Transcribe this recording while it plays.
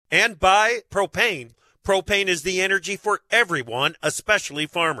And by propane. Propane is the energy for everyone, especially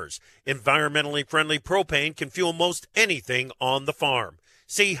farmers. Environmentally friendly propane can fuel most anything on the farm.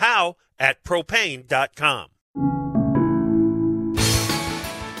 See how at propane.com.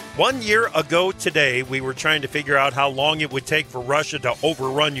 1 year ago today, we were trying to figure out how long it would take for Russia to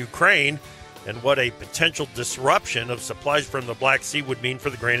overrun Ukraine and what a potential disruption of supplies from the Black Sea would mean for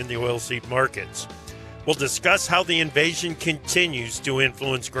the grain and the oilseed markets. We'll discuss how the invasion continues to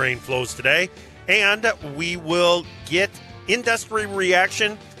influence grain flows today, and we will get industry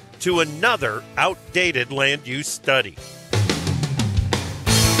reaction to another outdated land use study.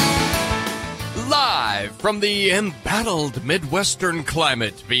 Live from the embattled Midwestern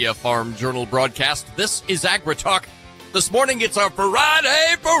climate via Farm Journal broadcast, this is AgriTalk. This morning it's our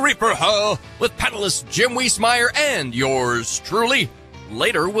Friday for Reaper Hall with panelists Jim Wiesemeyer and yours truly.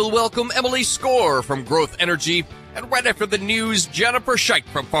 Later we'll welcome Emily Score from Growth Energy, and right after the news, Jennifer Scheidt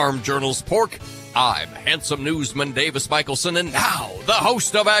from Farm Journal's Pork. I'm handsome newsman Davis Michelson, and now the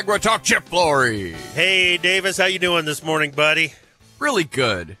host of AgriTalk, Chip Flory. Hey, Davis, how you doing this morning, buddy? Really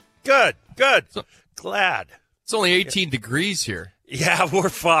good. Good. Glad. It's only 18 degrees here. Yeah, we're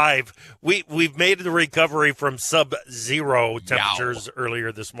 5. We've made the recovery from sub-zero temperatures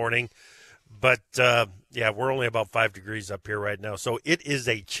earlier this morning. But, we're only about 5 degrees up here right now. So it is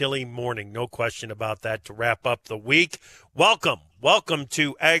a chilly morning, no question about that, to wrap up the week. Welcome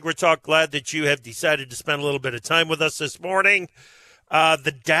to AgriTalk. Glad that you have decided to spend a little bit of time with us this morning.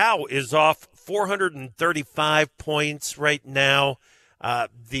 The Dow is off 435 points right now.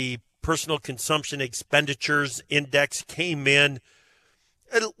 The personal consumption expenditures index came in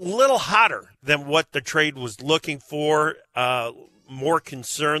a little hotter than what the trade was looking for. More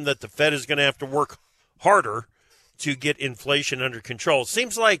concerned that the Fed is going to have to work harder to get inflation under control.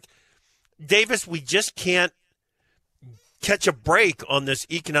 Seems like, Davis, we just can't catch a break on this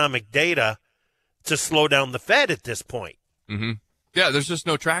economic data to slow down the Fed at this point. Mm-hmm. Yeah, there's just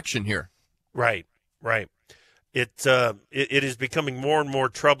no traction here. Right. It is becoming more and more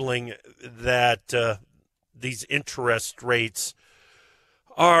troubling that these interest rates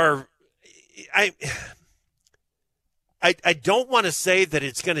are. I don't want to say that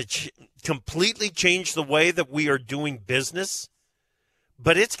it's going to completely change the way that we are doing business,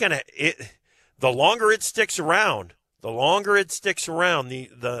 but it's going to. The longer it sticks around,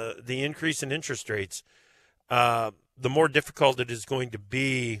 the increase in interest rates, the more difficult it is going to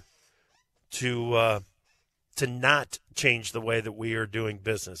be to not change the way that we are doing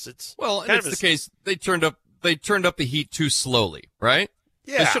business. It's the case. They turned up the heat too slowly, right?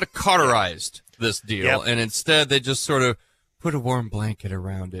 Yeah. They should have cauterized this deal, and instead they just sort of put a warm blanket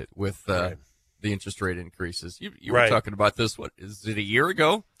around it with the interest rate increases. You were talking about this, what, is it a year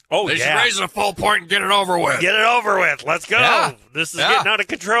ago? Oh, they should raise it a full point and get it over with. Let's go. Yeah. This is getting out of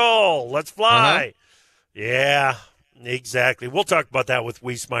control. Let's fly. Yeah, exactly. We'll talk about that with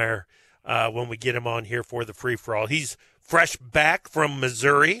Wiesemeyer when we get him on here for the free-for-all. He's fresh back from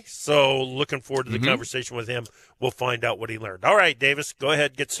Missouri, so looking forward to the conversation with him. We'll find out what he learned. All right, Davis, go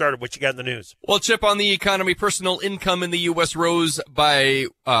ahead, get started. What you got in the news? Well, Chip, on the economy, personal income in the U.S. rose by,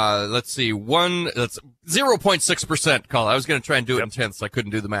 0.6%. Call. I was going to try and do it in tenths. I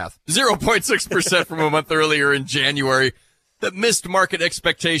couldn't do the math. 0.6% from a month earlier in January. That missed market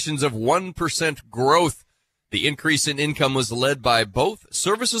expectations of 1% growth. The increase in income was led by both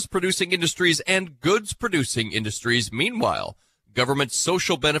services-producing industries and goods-producing industries. Meanwhile, government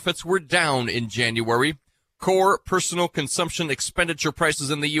social benefits were down in January. Core personal consumption expenditure prices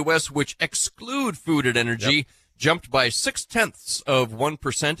in the U.S., which exclude food and energy, jumped by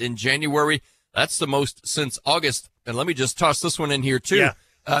 0.6% in January. That's the most since August. And let me just toss this one in here, too. Yeah.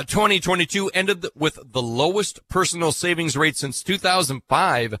 2022 ended with the lowest personal savings rate since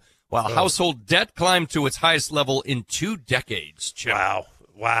 2005. While household debt climbed to its highest level in 2 decades. Chip.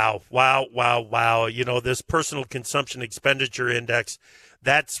 Wow. You know, this personal consumption expenditure index,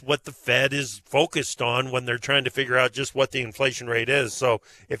 that's what the Fed is focused on when they're trying to figure out just what the inflation rate is. So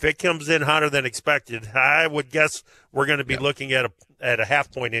if it comes in hotter than expected, I would guess we're going to be looking at a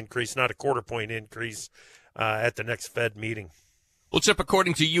half-point increase, not a quarter-point increase at the next Fed meeting. Well, Chip,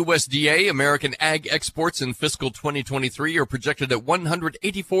 according to USDA, American ag exports in fiscal 2023 are projected at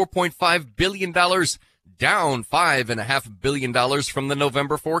 $184.5 billion, down $5.5 billion from the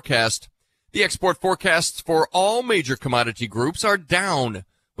November forecast. The export forecasts for all major commodity groups are down,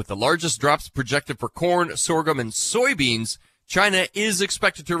 with the largest drops projected for corn, sorghum, and soybeans. China is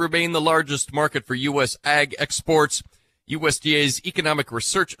expected to remain the largest market for U.S. ag exports. USDA's Economic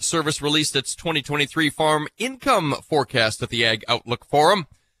Research Service released its 2023 farm income forecast at the Ag Outlook Forum.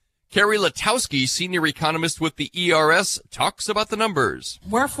 Carrie Letowski, senior economist with the ERS, talks about the numbers.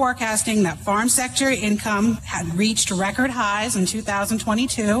 We're forecasting that farm sector income had reached record highs in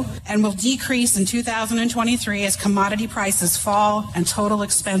 2022 and will decrease in 2023 as commodity prices fall and total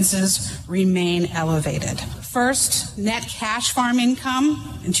expenses remain elevated. First, net cash farm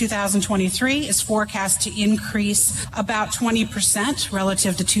income in 2023 is forecast to increase about 20%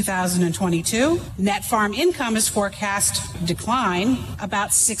 relative to 2022. Net farm income is forecast to decline about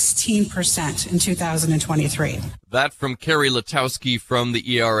 16% in 2023. That from Carrie Letowski from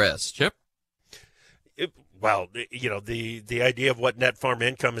the ERS. Chip? Well, you know, the idea of what net farm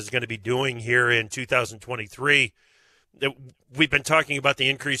income is going to be doing here in 2023, we've been talking about the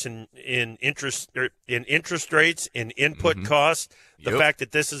increase in interest rates, in input costs, the fact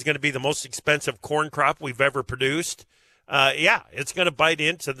that this is going to be the most expensive corn crop we've ever produced. It's going to bite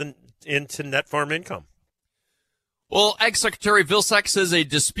into net farm income. Well, Ag Secretary Vilsack says a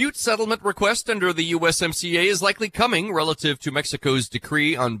dispute settlement request under the USMCA is likely coming relative to Mexico's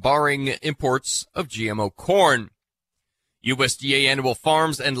decree on barring imports of GMO corn. USDA Annual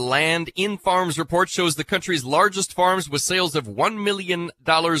Farms and Land in Farms report shows the country's largest farms with sales of $1 million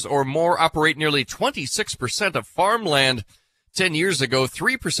or more operate nearly 26% of farmland. 10 years ago,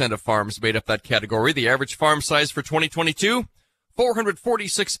 3% of farms made up that category. The average farm size for 2022,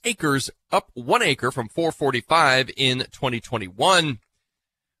 446 acres, up 1 acre from 445 in 2021.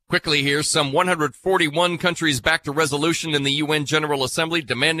 Quickly here, some 141 countries backed a resolution in the UN General Assembly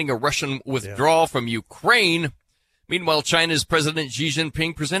demanding a Russian withdrawal from Ukraine. Meanwhile, China's President Xi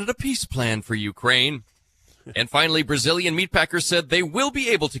Jinping presented a peace plan for Ukraine. And finally, Brazilian meatpackers said they will be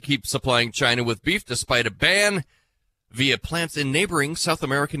able to keep supplying China with beef despite a ban via plants in neighboring South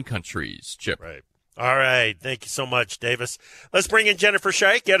American countries. Chip. Right. All right. Thank you so much, Davis. Let's bring in Jennifer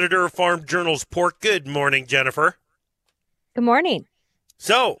Scheich, editor of Farm Journal's Pork. Good morning, Jennifer. Good morning.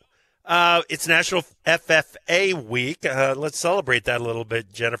 So, it's National FFA Week. Let's celebrate that a little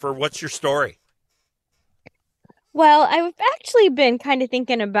bit, Jennifer. What's your story? Well, I've actually been kind of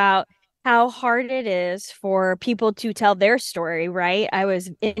thinking about how hard it is for people to tell their story, right? I was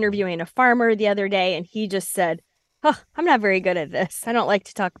interviewing a farmer the other day, and he just said, I'm not very good at this. I don't like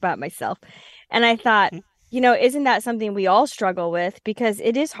to talk about myself. And I thought, isn't that something we all struggle with? Because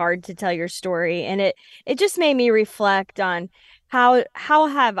it is hard to tell your story. And it just made me reflect on how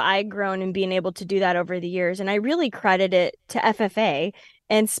have I grown in being able to do that over the years. And I really credit it to FFA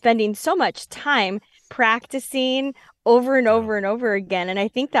and spending so much time practicing over and over and over again. And I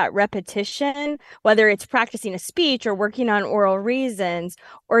think that repetition, whether it's practicing a speech or working on oral reasons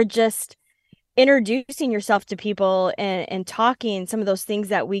or just introducing yourself to people and talking, some of those things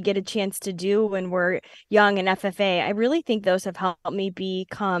that we get a chance to do when we're young in FFA, I really think those have helped me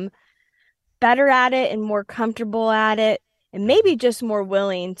become better at it and more comfortable at it and maybe just more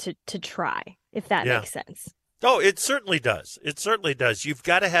willing to try, if that makes sense. Oh, it certainly does. It certainly does. You've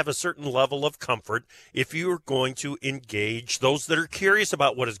got to have a certain level of comfort if you're going to engage those that are curious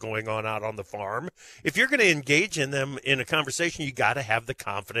about what is going on out on the farm. If you're going to engage in them in a conversation, you got to have the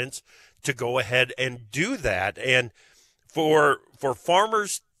confidence to go ahead and do that. And for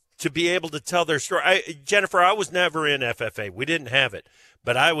farmers to be able to tell their story, Jennifer, I was never in FFA. We didn't have it,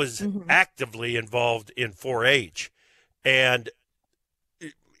 but I was actively involved in 4-H. And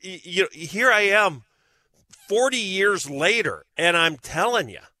here I am 40 years later, and I'm telling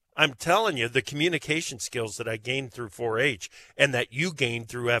you, the communication skills that I gained through 4-H and that you gained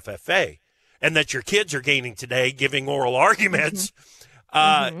through FFA and that your kids are gaining today, giving oral arguments,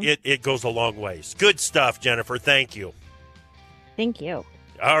 it goes a long ways. Good stuff, Jennifer. Thank you. Thank you.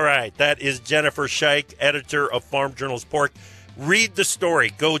 All right. That is Jennifer Scheich, editor of Farm Journal's Pork. Read the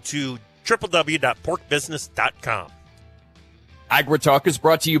story. Go to www.porkbusiness.com. AgriTalk is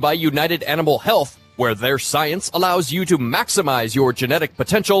brought to you by United Animal Health, where their science allows you to maximize your genetic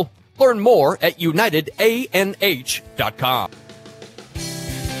potential. Learn more at unitedanh.com.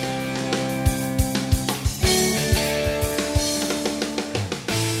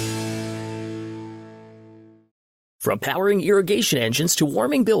 From powering irrigation engines to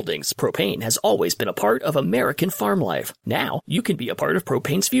warming buildings, propane has always been a part of American farm life. Now, you can be a part of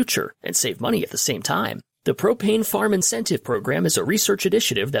propane's future and save money at the same time. The Propane Farm Incentive Program is a research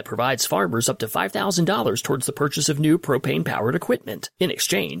initiative that provides farmers up to $5,000 towards the purchase of new propane-powered equipment. In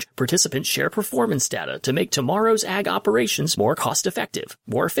exchange, participants share performance data to make tomorrow's ag operations more cost-effective,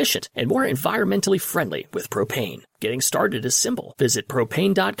 more efficient, and more environmentally friendly with propane. Getting started is simple. Visit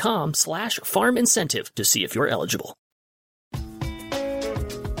propane.com/farm incentive to see if you're eligible.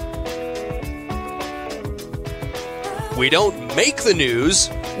 We don't make the news,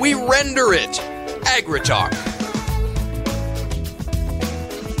 we render it. AgriTalk.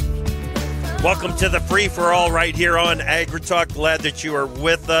 Welcome to the Free for All right here on AgriTalk. Glad that you are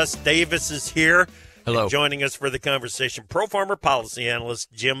with us. Davis is here. Hello. And joining us for the conversation, Pro Farmer Policy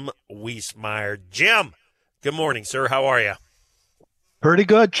Analyst Jim Wiesemeyer. Jim, good morning, sir. How are you? Pretty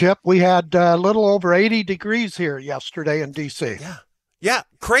good, Chip. We had a little over 80 degrees here yesterday in D.C. Yeah,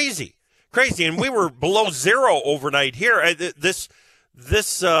 crazy. And we were below zero overnight here. This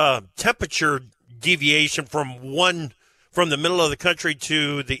temperature deviation from the middle of the country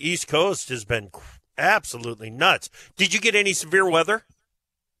to the East Coast has been absolutely nuts. Did you get any severe weather?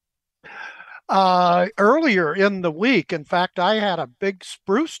 Earlier in the week, in fact, I had a big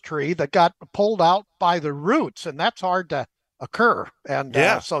spruce tree that got pulled out by the roots, and that's hard to occur. And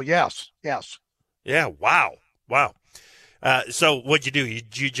so, yes. Yeah, wow. So what'd you do?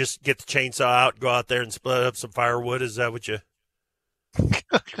 Did you just get the chainsaw out, go out there and split up some firewood? Is that what you...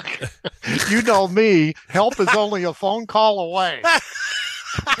 You know me, help is only a phone call away.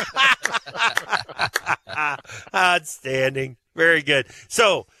 Outstanding. Very good.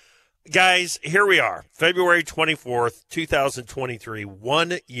 So, guys, here we are, February 24th, 2023,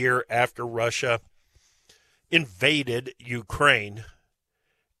 1 year after Russia invaded Ukraine,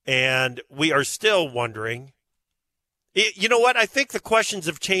 and we are still wondering. You know what? I think the questions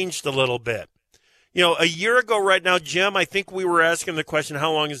have changed a little bit. You know, a year ago right now, Jim, I think we were asking the question,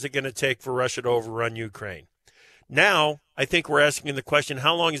 how long is it going to take for Russia to overrun Ukraine? Now, I think we're asking the question,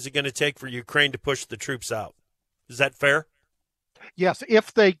 how long is it going to take for Ukraine to push the troops out? Is that fair? Yes,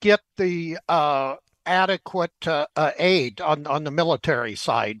 if they get the adequate aid on the military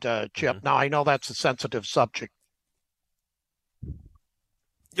side, Chip. Mm-hmm. Now, I know that's a sensitive subject.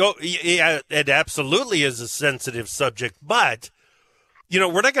 Oh, yeah, it absolutely is a sensitive subject, but you know,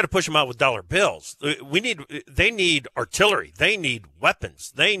 we're not going to push them out with dollar bills. They need artillery. They need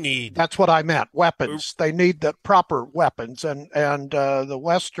weapons. That's what I meant. Weapons. They need the proper weapons, and the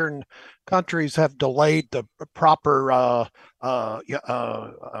Western countries have delayed the proper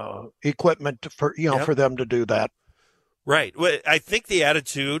equipment for them to do that. Right. Well, I think the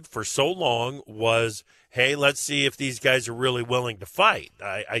attitude for so long was, hey, let's see if these guys are really willing to fight.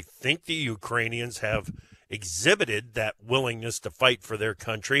 I think the Ukrainians have exhibited that willingness to fight for their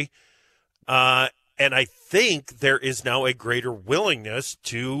country. And I think there is now a greater willingness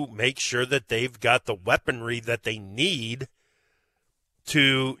to make sure that they've got the weaponry that they need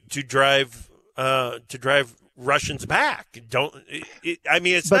to drive Russians back.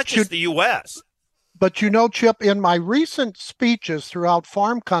 It's not just the U.S. But you know, Chip, in my recent speeches throughout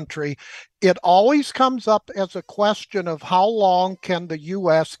farm country, it always comes up as a question of how long can the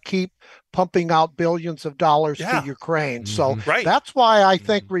U.S. keep pumping out billions of dollars to Ukraine. So that's why I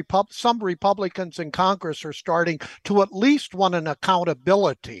think some Republicans in Congress are starting to at least want an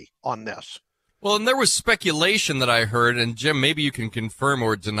accountability on this. Well, and there was speculation that I heard, and Jim, maybe you can confirm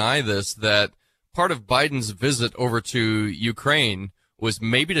or deny this, that part of Biden's visit over to Ukraine was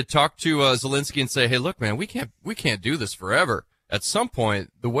maybe to talk to Zelensky and say, hey, look, man, we can't do this forever. At some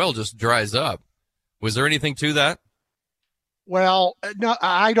point, the well just dries up. Was there anything to that? Well, no,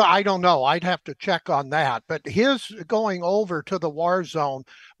 I don't know. I'd have to check on that. But his going over to the war zone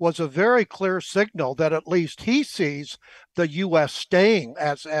was a very clear signal that at least he sees the U.S. staying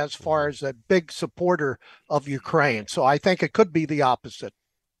as far as a big supporter of Ukraine. So I think it could be the opposite.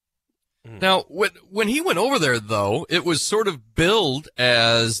 Now, when he went over there, though, it was sort of billed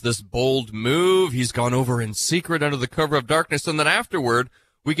as this bold move. He's gone over in secret under the cover of darkness. And then afterward,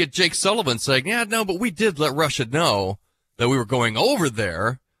 we get Jake Sullivan saying, yeah, no, but we did let Russia know that we were going over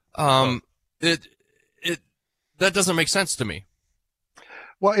there. That doesn't make sense to me.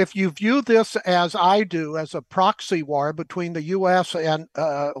 Well, if you view this as I do, as a proxy war between the U.S. and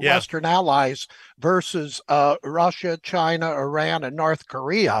Western allies versus Russia, China, Iran, and North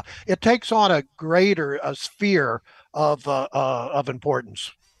Korea, it takes on a greater sphere of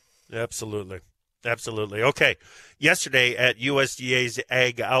importance. Absolutely. Okay. Yesterday at USDA's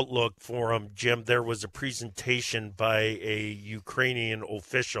Ag Outlook Forum, Jim, there was a presentation by a Ukrainian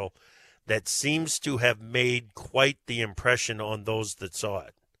official that seems to have made quite the impression on those that saw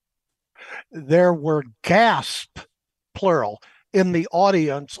it. There were gasps, plural, in the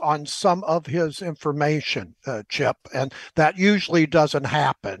audience on some of his information, Chip, and that usually doesn't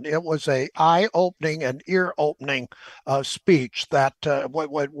happen. It was a eye-opening and ear-opening speech that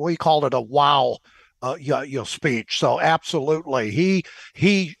what we called it a wow speech. So absolutely,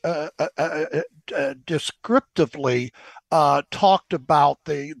 he descriptively talked about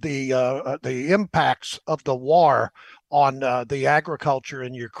the impacts of the war on the agriculture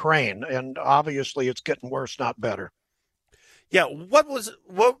in Ukraine, and obviously it's getting worse, not better. Yeah, what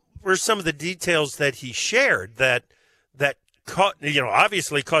were some of the details that he shared that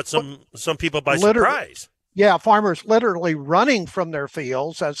obviously caught some people by Literally. surprise. Yeah, farmers literally running from their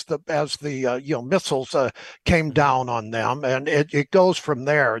fields as the missiles came down on them, and it goes from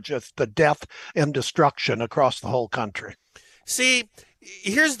there, just the death and destruction across the whole country. See,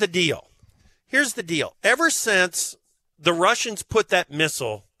 here's the deal. Ever since the Russians put that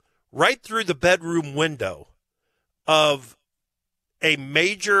missile right through the bedroom window of a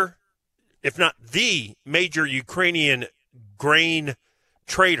major, if not the major Ukrainian grain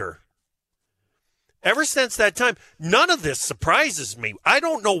trader, ever since that time, none of this surprises me. I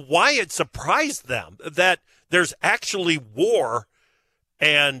don't know why it surprised them that there's actually war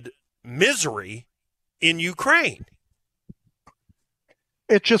and misery in Ukraine.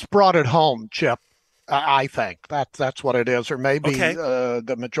 It just brought it home, Chip. I think that's what it is, or maybe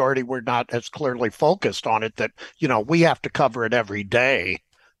the majority were not as clearly focused on it. That we have to cover it every day.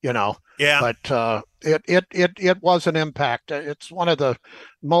 Yeah. But it was an impact. It's one of the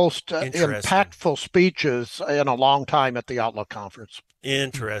most impactful speeches in a long time at the Outlook Conference.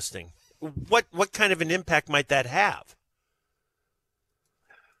 Interesting. What kind of an impact might that have?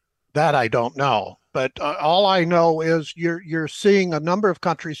 That I don't know. But all I know is you're seeing a number of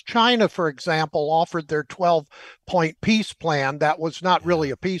countries. China, for example, offered their 12-point peace plan. That was not really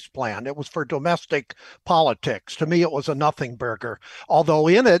a peace plan. It was for domestic politics. To me, it was a nothing burger. Although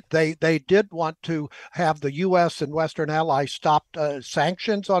in it, they did want to have the U.S. and Western allies stop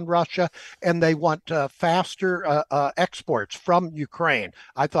sanctions on Russia, and they want faster exports from Ukraine.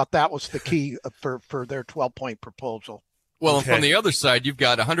 I thought that was the key for their 12-point proposal. Well, and from the other side, you've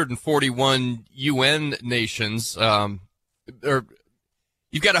got 141 UN nations, or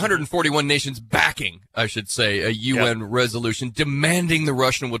you've got 141 nations backing, I should say, a UN resolution demanding the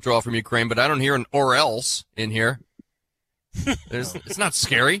Russian withdrawal from Ukraine. But I don't hear an "or else" in here. It's not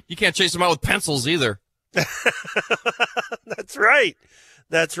scary. You can't chase them out with pencils either. That's right.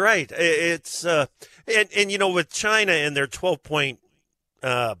 It's and with China and their 12-point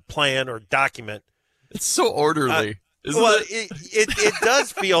plan or document, it's so orderly. It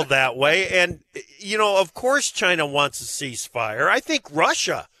does feel that way. And, of course, China wants a ceasefire. I think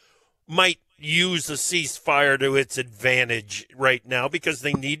Russia might use a ceasefire to its advantage right now because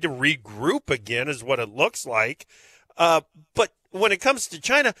they need to regroup again, is what it looks like. But when it comes to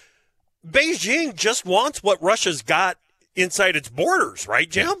China, Beijing just wants what Russia's got inside its borders, right,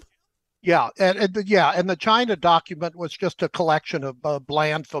 Jim? Yeah, and the China document was just a collection of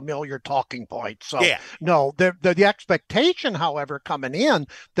bland, familiar talking points. So, no, the expectation, however, coming in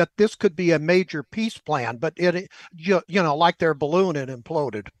that this could be a major peace plan, but like their balloon, it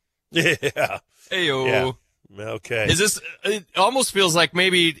imploded. Yeah. Hey-o. Yeah. Okay. It almost feels like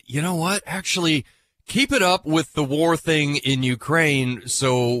maybe, actually keep it up with the war thing in Ukraine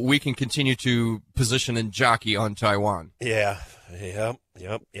so we can continue to position and jockey on Taiwan. Yeah.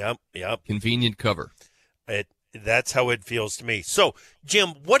 Yep. Convenient cover. That's how it feels to me. So, Jim,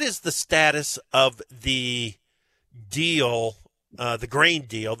 what is the status of the deal, the grain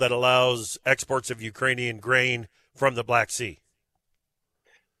deal that allows exports of Ukrainian grain from the Black Sea?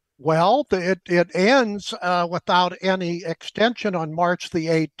 Well, it ends without any extension on March the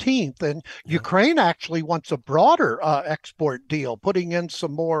 18th, and Ukraine actually wants a broader export deal, putting in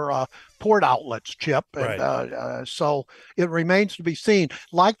some more port outlets, Chip. And so it remains to be seen.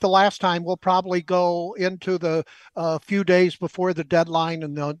 Like the last time, we'll probably go into the few days before the deadline,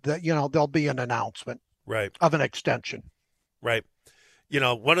 and there'll be an announcement of an extension. Right.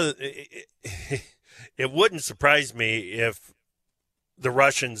 It wouldn't surprise me if the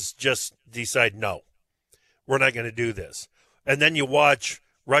Russians just decide, no, we're not going to do this. And then you watch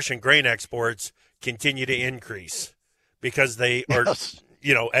Russian grain exports continue to increase because they are, as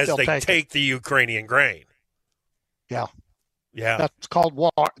they take the Ukrainian grain. Yeah. Yeah. That's called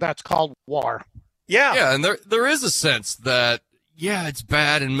war. Yeah. Yeah. And there is a sense that, it's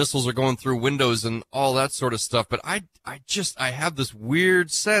bad and missiles are going through windows and all that sort of stuff. But I have this weird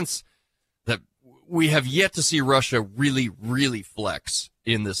sense that we have yet to see Russia really, really flex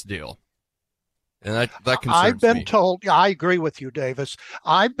in this deal. And that concerns me. I've been told, I agree with you, Davis.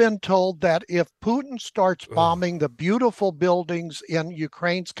 I've been told that if Putin starts bombing the beautiful buildings in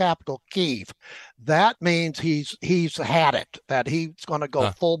Ukraine's capital, Kyiv, that means he's had it, that he's going to go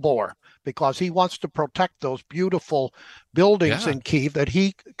full bore because he wants to protect those beautiful buildings in Kyiv that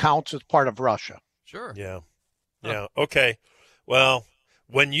he counts as part of Russia. Sure. Yeah. Yeah. Okay. Well,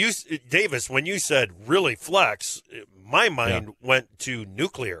 when you said really flex, my mind went to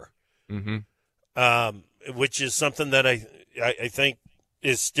nuclear, which is something that I think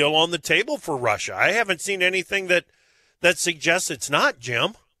is still on the table for Russia. I haven't seen anything that suggests it's not,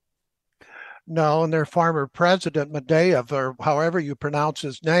 Jim. No, and their former president, Medvedev, or however you pronounce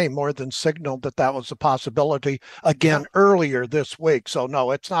his name, more than signaled that that was a possibility again earlier this week. So,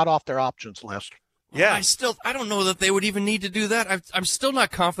 no, it's not off their options list. Yeah. I don't know that they would even need to do that. I'm still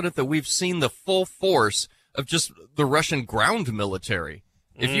not confident that we've seen the full force of just the Russian ground military.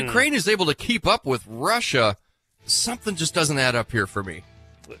 If Ukraine is able to keep up with Russia, something just doesn't add up here for me.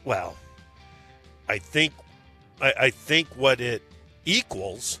 Well, I think what it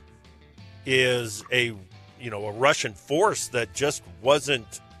equals is a Russian force that just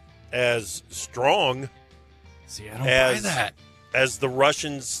wasn't as strong See, I don't buy that. as the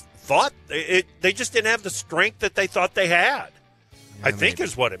Russians thought. They just didn't have the strength that they thought they had. Yeah, I think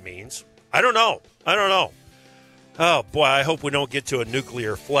is what it means. I don't know. Oh, boy, I hope we don't get to a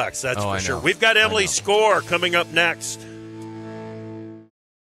nuclear flex. That's for sure. We've got Emily Skor coming up next.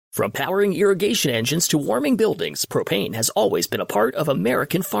 From powering irrigation engines to warming buildings, propane has always been a part of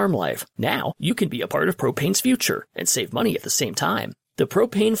American farm life. Now, you can be a part of propane's future and save money at the same time. The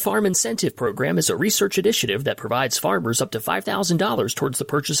Propane Farm Incentive Program is a research initiative that provides farmers up to $5,000 towards the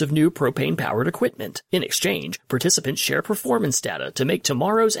purchase of new propane-powered equipment. In exchange, participants share performance data to make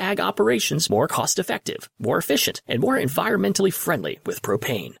tomorrow's ag operations more cost-effective, more efficient, and more environmentally friendly with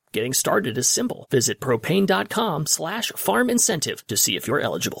propane. Getting started is simple. Visit propane.com/farm incentive to see if you're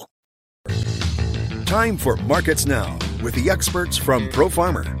eligible. Time for Markets Now with the experts from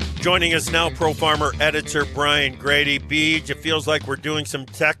ProFarmer. Joining us now, ProFarmer editor Brian Grady. Beej, it feels like we're doing some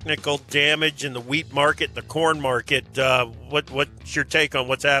technical damage in the wheat market, the corn market. What's your take on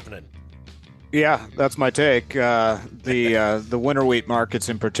what's happening? Yeah, that's my take. The winter wheat markets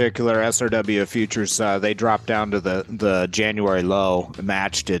in particular, SRW futures, they dropped down to the January low,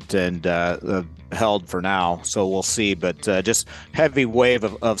 matched it, and held for now. So we'll see. But just heavy wave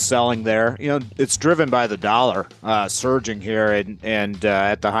of selling there. It's driven by the dollar surging here and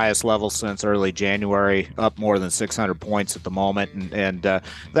at the highest level since early January, up more than 600 points at the moment. And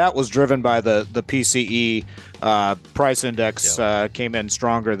that was driven by the PCE price index came in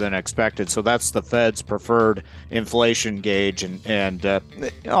stronger than expected. So that's the Fed's preferred inflation gauge. And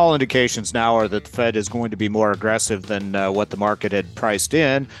all indications now are that the Fed is going to be more aggressive than what the market had priced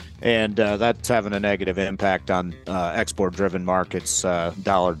in. And that's having a negative impact on export-driven markets,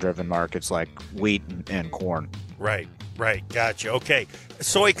 dollar-driven markets like wheat and corn. Right. Gotcha. Okay.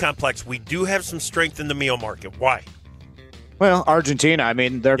 Soy complex, we do have some strength in the meal market. Why? Well, Argentina,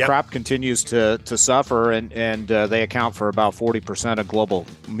 their crop continues to suffer, and they account for about 40% of global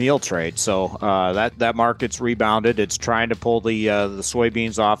meal trade. So that market's rebounded. It's trying to pull the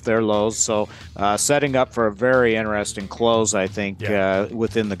soybeans off their lows. So setting up for a very interesting close, I think,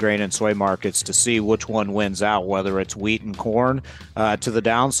 within the grain and soy markets to see which one wins out, whether it's wheat and corn to the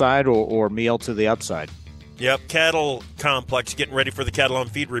downside or meal to the upside. Yep, cattle complex getting ready for the cattle on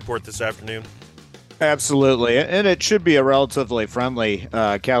feed report this afternoon. Absolutely, and it should be a relatively friendly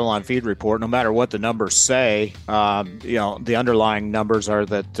cattle on feed report, no matter what the numbers say. The underlying numbers are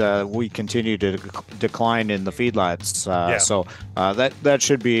that we continue to decline in the feedlots, so that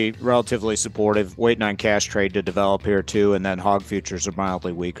should be relatively supportive. Waiting on cash trade to develop here too, and then hog futures are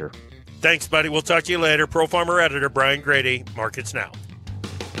mildly weaker. Thanks, buddy. We'll talk to you later. ProFarmer editor Brian Grady, Markets Now.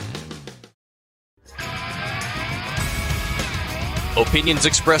 Opinions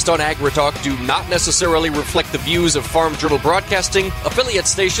expressed on AgriTalk do not necessarily reflect the views of Farm Journal Broadcasting, affiliate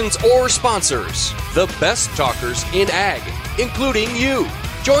stations, or sponsors. The best talkers in ag, including you.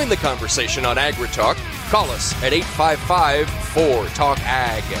 Join the conversation on AgriTalk. Call us at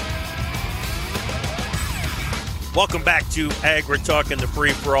 855-4TALK-AG. Welcome back to AgriTalk and the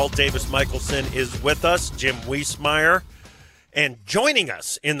Free for All. Davis Michelson is with us, Jim Wiesmeyer. And joining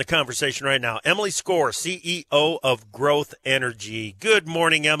us in the conversation right now, Emily Skor, CEO of Growth Energy. Good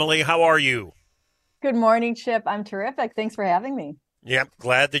morning, Emily. How are you? Good morning, Chip. I'm terrific. Thanks for having me. Yep,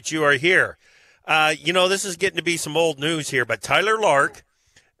 glad that you are here. This is getting to be some old news here, but Tyler Lark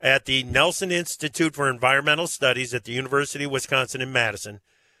at the Nelson Institute for Environmental Studies at the University of Wisconsin in Madison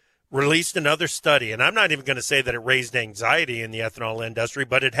released another study. And I'm not even going to say that it raised anxiety in the ethanol industry,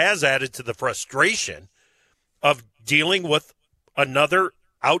 but it has added to the frustration of dealing with another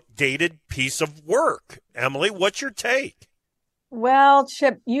outdated piece of work. Emily, what's your take? Well,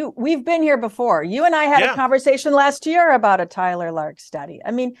 Chip, we've been here before. You and I had a conversation last year about a Tyler Lark study.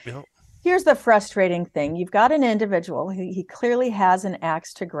 Here's the frustrating thing. You've got an individual who he clearly has an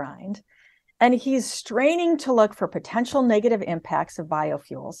axe to grind, and he's straining to look for potential negative impacts of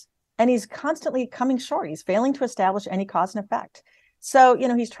biofuels, and he's constantly coming short. He's failing to establish any cause and effect. So,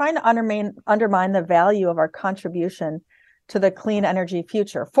 he's trying to undermine the value of our contribution to the clean energy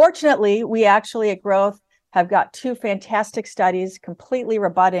future. Fortunately, we actually at Growth have got two fantastic studies completely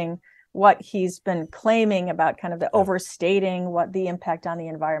rebutting what he's been claiming about kind of the overstating what the impact on the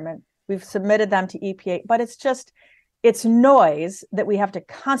environment. We've submitted them to EPA, but it's noise that we have to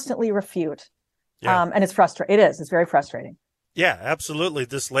constantly refute. And it's frustrating. It's very frustrating. Yeah, absolutely.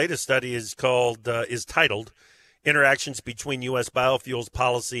 This latest study is titled Interactions Between U.S. Biofuels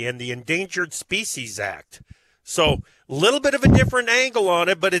Policy and the Endangered Species Act. So a little bit of a different angle on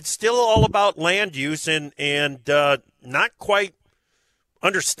it, but it's still all about land use and not quite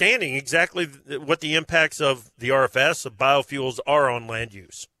understanding exactly what the impacts of the RFS, of biofuels, are on land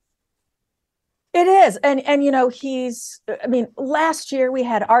use. It is. And last year we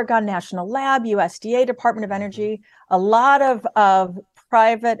had Argonne National Lab, USDA, Department of Energy, a lot of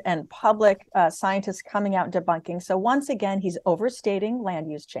private and public scientists coming out debunking. So once again, he's overstating land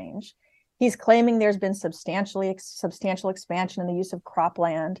use change. He's claiming there's been substantial expansion in the use of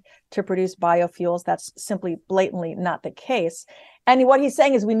cropland to produce biofuels. That's simply blatantly not the case. And what he's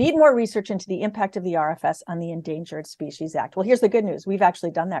saying is we need more research into the impact of the RFS on the Endangered Species Act. Well, here's the good news. We've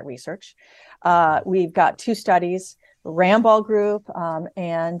actually done that research. We've got 2 studies. Ramball Group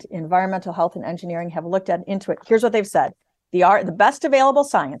and Environmental Health and Engineering have looked into it. Here's what they've said. The best available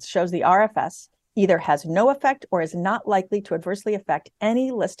science shows the RFS either has no effect or is not likely to adversely affect any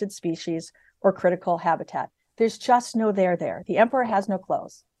listed species or critical habitat. There's just no there there. The emperor has no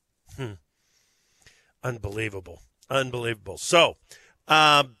clothes. Unbelievable. So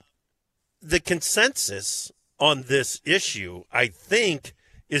the consensus on this issue, I think,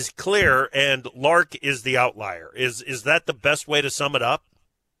 is clear, and Lark is the outlier. Is that the best way to sum it up?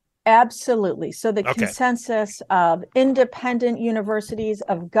 Absolutely. So the consensus of independent universities,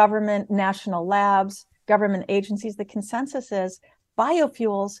 of government national labs, government agencies, the consensus is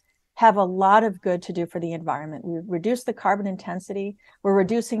biofuels have a lot of good to do for the environment. We reduce the carbon intensity. We're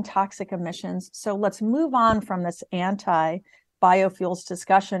reducing toxic emissions. So let's move on from this anti-biofuels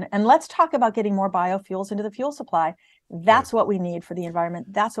discussion, and let's talk about getting more biofuels into the fuel supply. That's what we need for the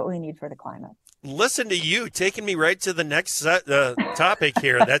environment. That's what we need for the climate. Listen to you, taking me right to the next topic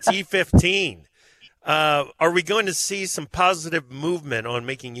here. That's E15. Are we going to see some positive movement on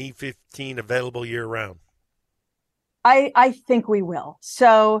making E15 available year-round? I think we will.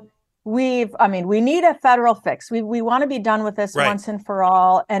 So we need a federal fix. We want to be done with this once and for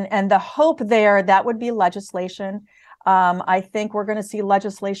all. And the hope there, that would be legislation. I think we're going to see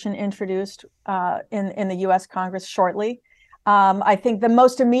legislation introduced in the U.S. Congress shortly. I think the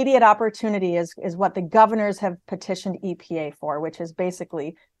most immediate opportunity is what the governors have petitioned EPA for, which is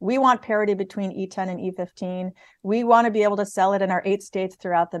basically, we want parity between E10 and E15. We want to be able to sell it in our 8 states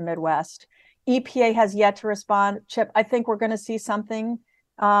throughout the Midwest. EPA has yet to respond. Chip, I think we're going to see something,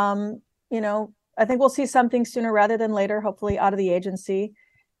 I think we'll see something sooner rather than later, hopefully out of the agency.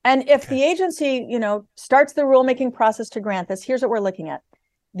 And if the agency, starts the rulemaking process to grant this, here's what we're looking at.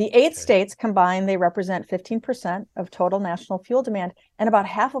 The 8 states combined, they represent 15% of total national fuel demand and about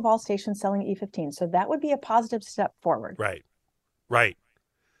half of all stations selling E15. So that would be a positive step forward. Right.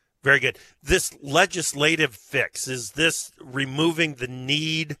 Very good. This legislative fix, is this removing the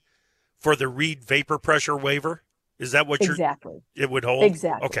need for the Reed vapor pressure waiver? Is that what it would hold?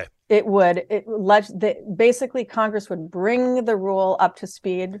 Exactly. Okay. It would. Basically, Congress would bring the rule up to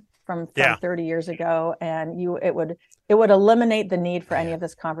speed from 30 years ago, and it would eliminate the need for any of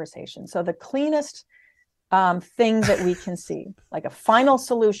this conversation. So the cleanest thing that we can see, like a final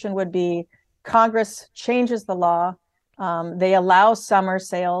solution, would be Congress changes the law. They allow summer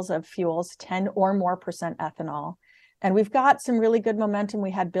sales of fuels 10 or more % ethanol. And we've got some really good momentum. We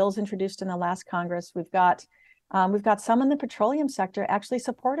had bills introduced in the last Congress. We've got some in the petroleum sector actually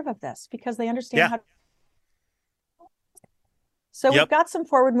supportive of this because they understand how. So we've got some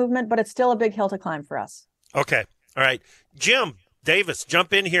forward movement, but it's still a big hill to climb for us. Okay. All right. Jim Davis,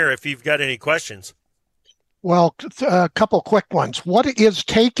 jump in here if you've got any questions. Well, a couple quick ones. What is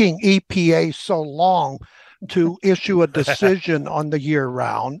taking EPA so long to issue a decision on the year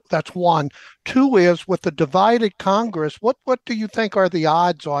round? That's one. Two is, with the divided Congress, what do you think are the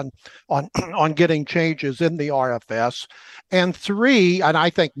odds on getting changes in the RFS? And three, and I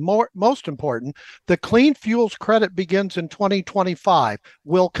think most important, the clean fuels credit begins in 2025.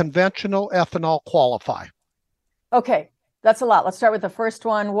 Will conventional ethanol qualify? Okay, that's a lot. Let's start with the first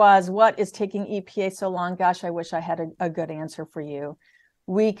one. What is taking EPA so long? Gosh, I wish I had a good answer for you.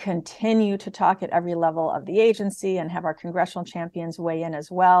 We continue to talk at every level of the agency and have our congressional champions weigh in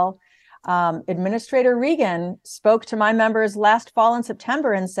as well. Administrator Regan spoke to my members last fall in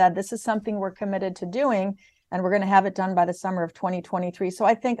September and said, this is something we're committed to doing, and we're going to have it done by the summer of 2023. So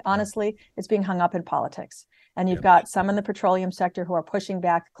I think, honestly, it's being hung up in politics. And you've got some in the petroleum sector who are pushing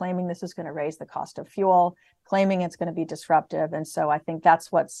back, claiming this is going to raise the cost of fuel, claiming it's going to be disruptive. And so I think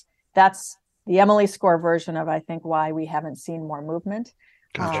that's what's that's the Emily Score version of, I think, why we haven't seen more movement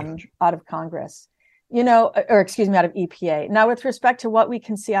out of Congress, out of EPA. Now, with respect to what we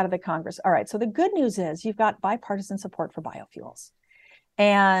can see out of the Congress, all right, so the good news is you've got bipartisan support for biofuels.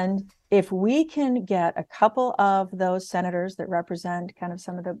 And if we can get a couple of those senators that represent kind of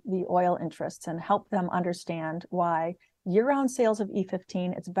some of the oil interests and help them understand why year-round sales of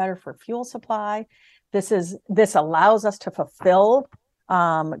E15, it's better for fuel supply. This allows us to fulfill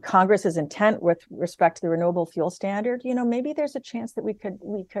Congress's intent with respect to the renewable fuel standard. Maybe there's a chance that we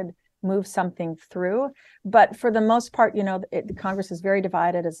could move something through. But for the most part, Congress is very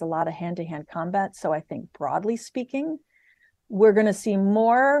divided. It's a lot of hand-to-hand combat. So I think broadly speaking, we're going to see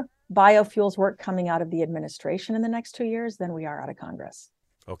more biofuels work coming out of the administration in the next 2 years than we are out of Congress.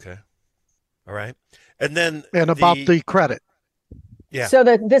 Okay. All right. And then about the credit. Yeah. So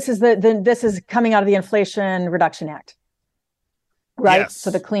this is coming out of the Inflation Reduction Act, right? Yes.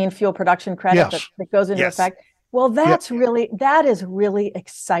 So the clean fuel production credit that goes into effect. Well, that is really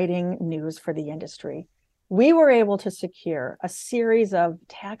exciting news for the industry. We were able to secure a series of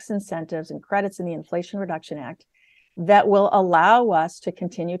tax incentives and credits in the Inflation Reduction Act that will allow us to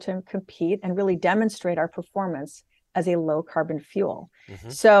continue to compete and really demonstrate our performance as a low carbon fuel. Mm-hmm.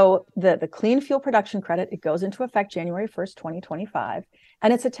 So the clean fuel production credit, it goes into effect January 1st, 2025,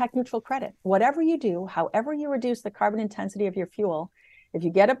 and it's a tech neutral credit. Whatever you do, however you reduce the carbon intensity of your fuel, if you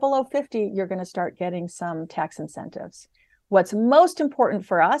get it below 50, you're going to start getting some tax incentives. What's most important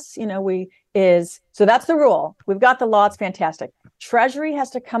for us, so that's the rule. We've got the law, it's fantastic. Treasury has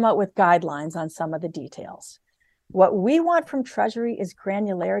to come up with guidelines on some of the details. What we want from Treasury is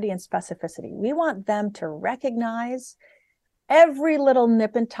granularity and specificity. We want them to recognize every little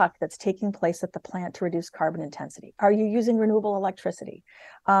nip and tuck that's taking place at the plant to reduce carbon intensity. Are you using renewable electricity?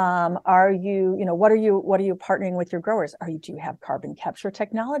 Are you, what are you partnering with your growers? Do you have carbon capture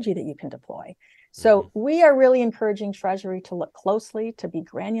technology that you can deploy? So we are really encouraging Treasury to look closely, to be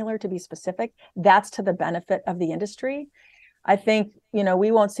granular, to be specific. That's to the benefit of the industry. I think,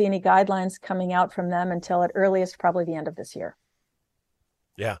 we won't see any guidelines coming out from them until at earliest probably the end of this year.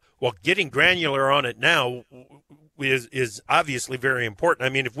 Yeah. Well, getting granular on it now is obviously very important. I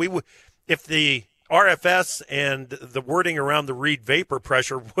mean, if the RFS and the wording around the Reid vapor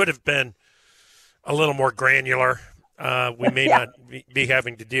pressure would have been a little more granular, we may not be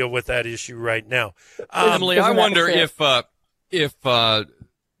having to deal with that issue right now. Emily, I wonder if the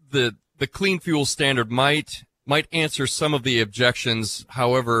clean fuel standard might answer some of the objections,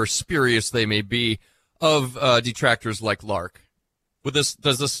 however spurious they may be, of detractors like Lark. Does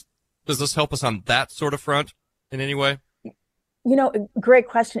this help us on that sort of front in any way? Great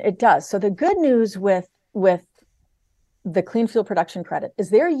question. It does. So the good news with the clean fuel production credit is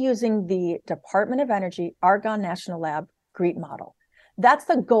they're using the Department of Energy Argonne National Lab GREET model. That's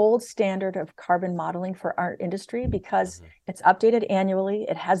the gold standard of carbon modeling for our industry because it's updated annually.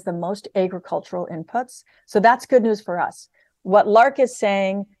 It has the most agricultural inputs. So that's good news for us. What Lark is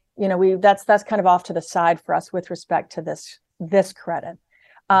saying, that's kind of off to the side for us with respect to this credit.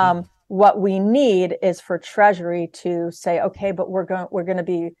 What we need is for Treasury to say, okay, but we're going to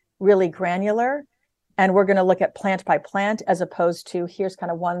be really granular and we're going to look at plant by plant as opposed to here's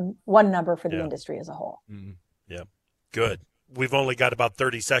kind of one number for the industry as a whole. Mm-hmm. Yeah, good. We've only got about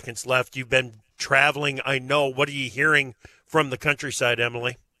 30 seconds left. You've been traveling, I know. What are you hearing from the countryside,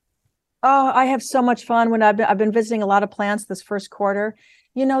 Emily? Oh, I have so much fun when I've been visiting a lot of plants this first quarter.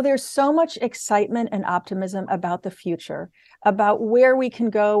 There's so much excitement and optimism about the future, about where we can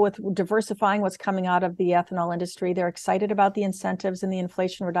go with diversifying what's coming out of the ethanol industry. They're excited about the incentives in the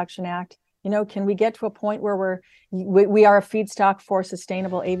Inflation Reduction Act. Can we get to a point where we are a feedstock for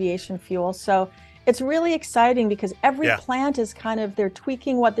sustainable aviation fuel? So it's really exciting because every plant is they're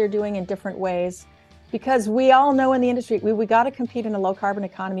tweaking what they're doing in different ways because we all know in the industry, we got to compete in a low carbon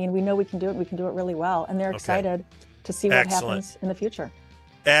economy and we know we can do it. We can do it really well. And they're excited to see what happens in the future.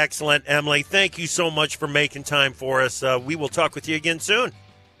 Excellent, Emily. Thank you so much for making time for us. We will talk with you again soon.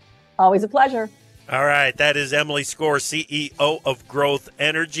 Always a pleasure. All right. That is Emily Score, CEO of Growth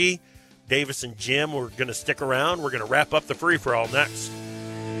Energy. Davis and Jim, we're going to stick around. We're going to wrap up the free-for-all next.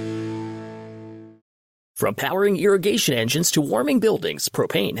 From powering irrigation engines to warming buildings,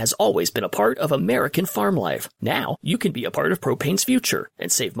 propane has always been a part of American farm life. Now, you can be a part of propane's future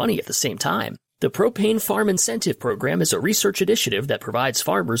and save money at the same time. The Propane Farm Incentive Program is a research initiative that provides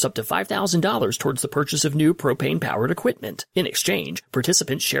farmers up to $5,000 towards the purchase of new propane-powered equipment. In exchange,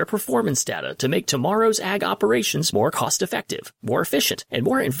 participants share performance data to make tomorrow's ag operations more cost-effective, more efficient, and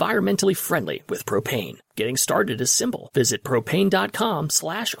more environmentally friendly with propane. Getting started is simple. Visit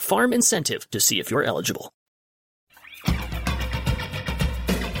propane.com/farm incentive to see if you're eligible.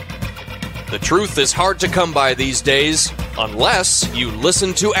 The truth is hard to come by these days, unless you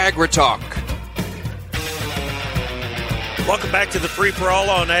listen to AgriTalk. Welcome back to the Free For All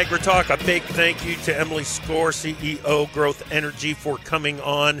on AgriTalk. A big thank you to Emily Skor, CEO, Growth Energy, for coming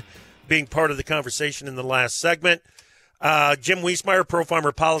on, being part of the conversation in the last segment. Jim Wiesemeyer, Pro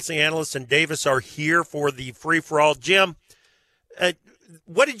Farmer Policy Analyst, and Davis are here for the Free For All. Jim,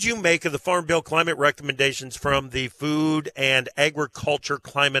 what did you make of the Farm Bill climate recommendations from the Food and Agriculture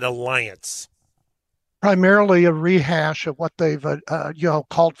Climate Alliance? Primarily a rehash of what they've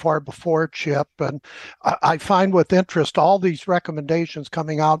called for before, Chip. And I find with interest all these recommendations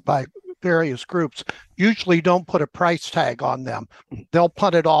coming out by various groups usually don't put a price tag on them. They'll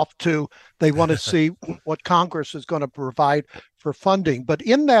punt it off to they want to see what Congress is going to provide for funding. But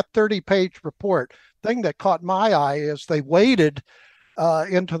in that 30-page report, thing that caught my eye is they waded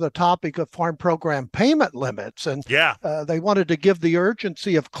into the topic of farm program payment limits. And they wanted to give the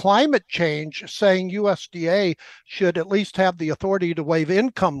urgency of climate change, saying USDA should at least have the authority to waive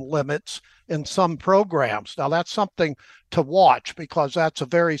income limits in some programs. Now, that's something to watch because that's a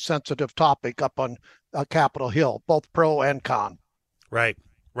very sensitive topic up on Capitol Hill, both pro and con. Right.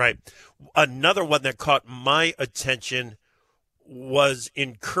 Another one that caught my attention was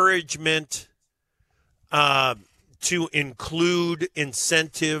encouragement to include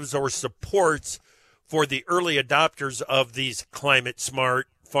incentives or supports for the early adopters of these climate smart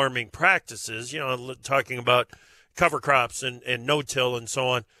farming practices, talking about cover crops and no-till and so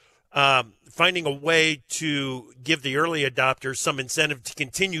on, finding a way to give the early adopters some incentive to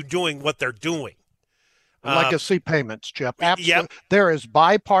continue doing what they're doing. Legacy payments, Chip. Absolutely. Yep. There is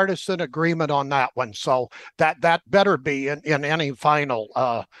bipartisan agreement on that one, so that better be in any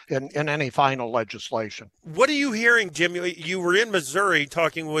final in any final legislation. What are you hearing, Jim? You were in Missouri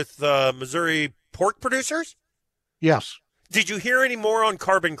talking with Missouri pork producers? Yes. Did you hear any more on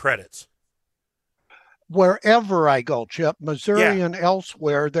carbon credits? Wherever I go, Chip, Missouri and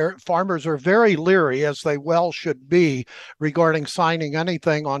elsewhere, their farmers are very leery, as they well should be, regarding signing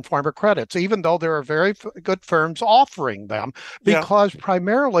anything on farmer credits, even though there are very good firms offering them, because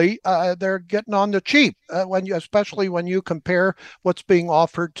primarily they're getting on the cheap, especially when you compare what's being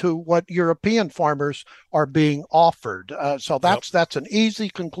offered to what European farmers are being offered. So that's an easy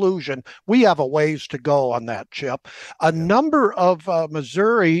conclusion. We have a ways to go on that, Chip. A number of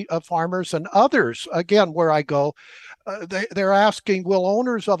Missouri farmers and others, again, where I go, they're asking, will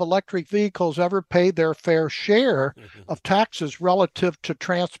owners of electric vehicles ever pay their fair share of taxes relative to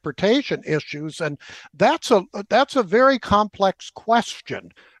transportation issues? And that's a very complex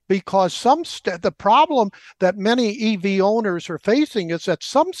question, because the problem that many EV owners are facing is that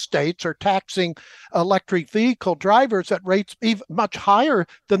some states are taxing electric vehicle drivers at rates even much higher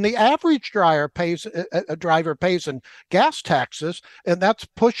than the average driver pays in gas taxes, and that's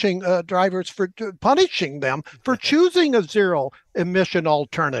pushing drivers punishing them for choosing a zero emission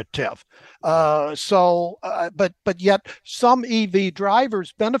alternative. But yet some EV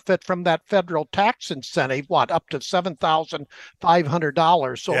drivers benefit from that federal tax incentive, up to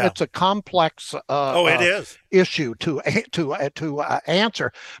 $7,500. So it's a complex it is. issue to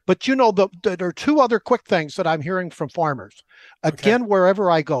answer. But there are two other quick things that I'm hearing from farmers. Again,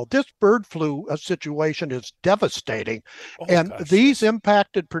 wherever I go, this bird flu situation is devastating. These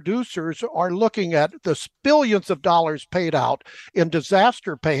impacted producers are looking at the billions of dollars paid out in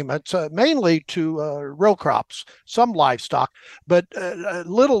disaster payments, mainly to row crops, some livestock, but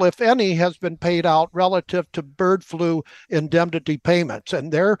little, if any, has been paid out relative to bird flu indemnity payments.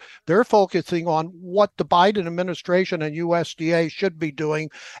 And they're focusing on what the Biden administration and USDA should be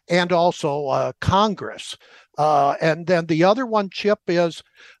doing, and also Congress. And then the other one, Chip, is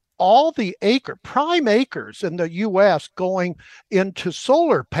all the prime acres in the U.S. going into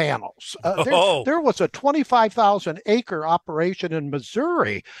solar panels. There was a 25,000 acre operation in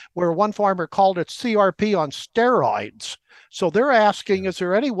Missouri where one farmer called it CRP on steroids. So they're asking, is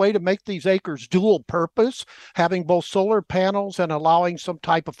there any way to make these acres dual purpose, having both solar panels and allowing some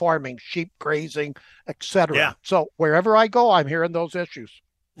type of farming, sheep grazing, etc.? Yeah. So wherever I go, I'm hearing those issues.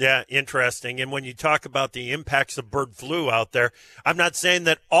 Yeah, interesting. And when you talk about the impacts of bird flu out there, I'm not saying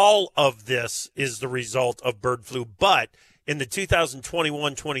that all of this is the result of bird flu, but in the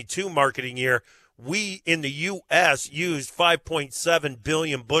 2021-22 marketing year, we in the U.S. used 5.7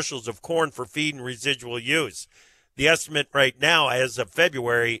 billion bushels of corn for feed and residual use. The estimate right now, as of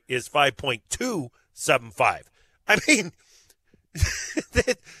February, is 5.275. I mean,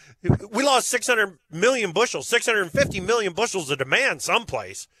 we lost 600 million bushels, 650 million bushels of demand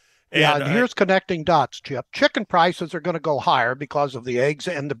someplace. And here's connecting dots, Chip. Chicken prices are going to go higher because of the eggs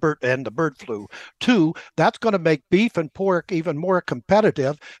and the bird flu. 2, that's going to make beef and pork even more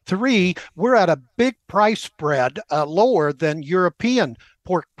competitive. 3, we're at a big price spread lower than European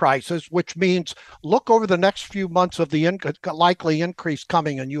pork prices, which means look over the next few months of the likely increase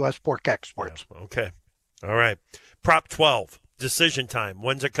coming in U.S. pork exports. Yeah, okay. All right. Prop 12, decision time.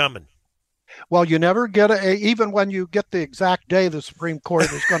 When's it coming? Well, you never get even when you get the exact day the Supreme Court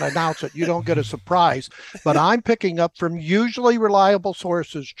is going to announce it, you don't get a surprise. But I'm picking up from usually reliable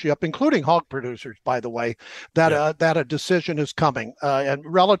sources, Chip, including hog producers, by the way, that that a decision is coming and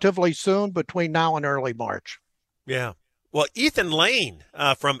relatively soon, between now and early March. Yeah. Well, Ethan Lane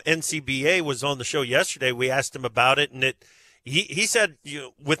from NCBA was on the show yesterday. We asked him about it, and he said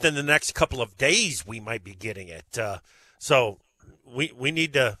within the next couple of days we might be getting it. So we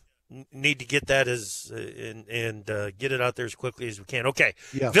need to get that and get it out there as quickly as we can. Okay.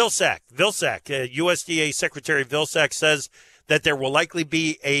 Yeah. Vilsack, USDA Secretary Vilsack says that there will likely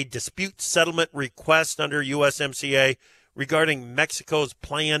be a dispute settlement request under USMCA regarding Mexico's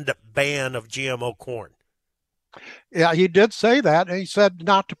planned ban of GMO corn. Yeah, he did say that. And he said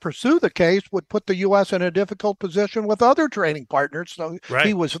not to pursue the case would put the U.S. in a difficult position with other trading partners. So right.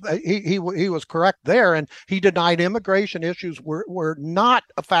 he was correct there, and he denied immigration issues were not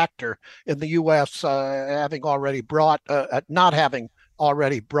a factor in the U.S. Not having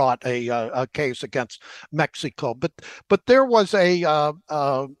already brought a case against Mexico. But there was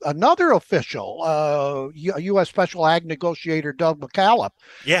another official, U.S. Special Ag Negotiator Doug McCallum.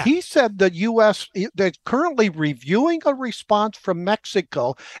 Yeah. He said the U.S. they're currently reviewing a response from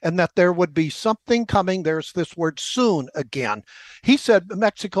Mexico and that there would be something coming. There's this word soon again. He said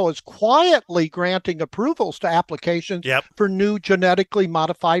Mexico is quietly granting approvals to applications for new genetically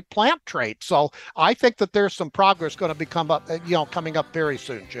modified plant traits. So I think that there's some progress going to be coming up very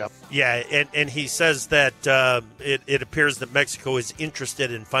soon, Jeff. Yeah, and he says that it appears that Mexico is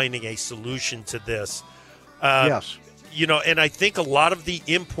interested in finding a solution to this. Yes. And I think a lot of the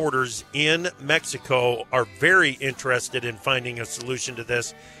importers in Mexico are very interested in finding a solution to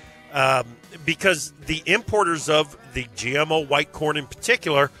this because the importers of the GMO white corn in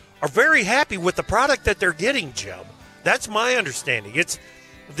particular are very happy with the product that they're getting, Jim. That's my understanding.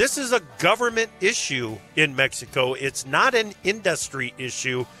 This is a government issue in Mexico. It's not an industry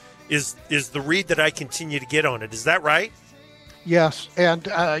issue, is the read that I continue to get on it. Is that right? Yes, and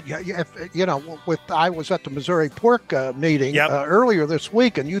I was at the Missouri pork meeting earlier this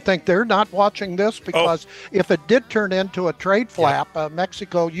week, and you think they're not watching this because if it did turn into a trade flap,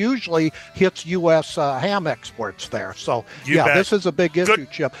 Mexico usually hits U.S. ham exports there. So this is a big issue,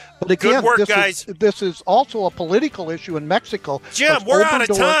 Chip. But again, this is also a political issue in Mexico. Jim, we're out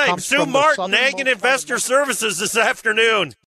of time. Sue Martin, Ag and Investor Services this afternoon.